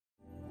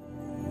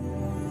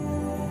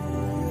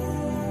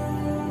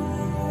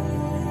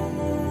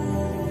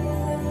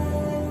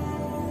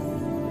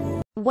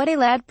What a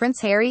lad.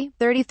 Prince Harry,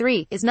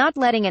 33, is not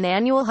letting an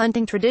annual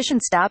hunting tradition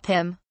stop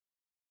him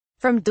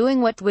from doing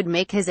what would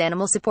make his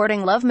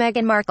animal-supporting love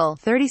Meghan Markle,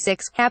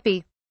 36,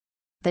 happy.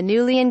 The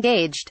newly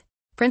engaged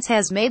prince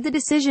has made the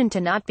decision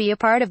to not be a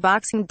part of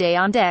Boxing Day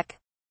on deck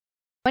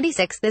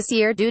 26 this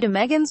year due to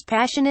Meghan's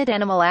passionate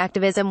animal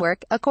activism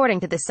work. According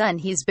to The Sun,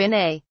 he's been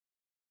a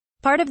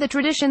part of the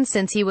tradition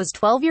since he was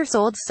 12 years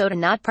old, so to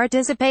not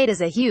participate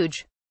is a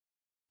huge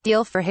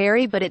deal for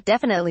Harry, but it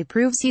definitely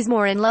proves he's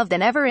more in love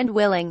than ever and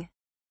willing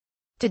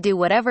to do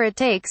whatever it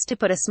takes to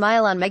put a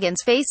smile on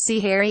Meghan's face. See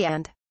Harry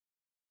and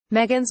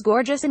Meghan's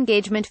gorgeous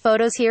engagement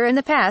photos here. In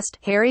the past,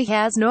 Harry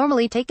has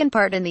normally taken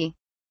part in the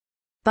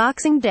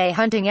Boxing Day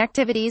hunting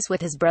activities with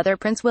his brother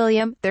Prince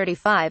William,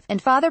 35,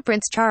 and father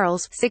Prince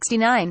Charles,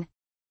 69,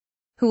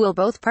 who will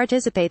both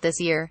participate this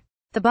year.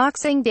 The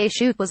Boxing Day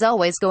shoot was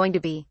always going to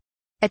be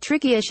a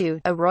tricky issue,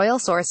 a royal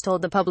source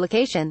told the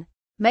publication.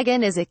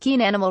 Meghan is a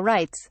keen animal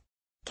rights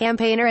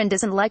campaigner and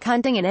doesn't like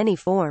hunting in any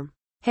form.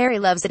 Harry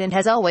loves it and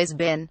has always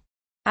been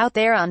out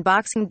there on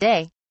Boxing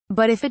Day.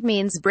 But if it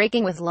means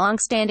breaking with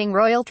long-standing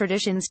royal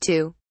traditions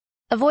to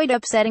avoid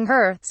upsetting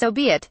her, so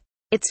be it.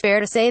 It's fair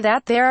to say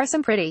that there are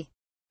some pretty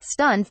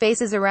stunned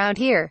faces around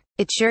here.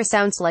 It sure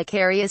sounds like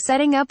Harry is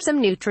setting up some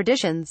new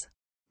traditions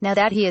now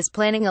that he is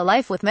planning a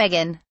life with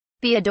Meghan.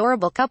 The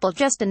adorable couple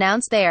just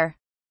announced their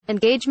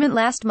engagement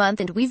last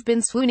month, and we've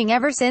been swooning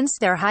ever since.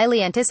 Their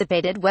highly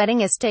anticipated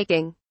wedding is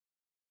taking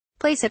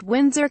place at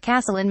Windsor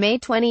Castle in May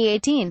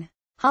 2018.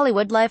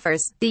 Hollywood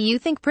lifers, do you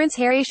think Prince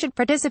Harry should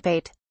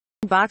participate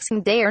in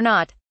Boxing Day or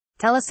not?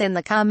 Tell us in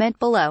the comment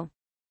below.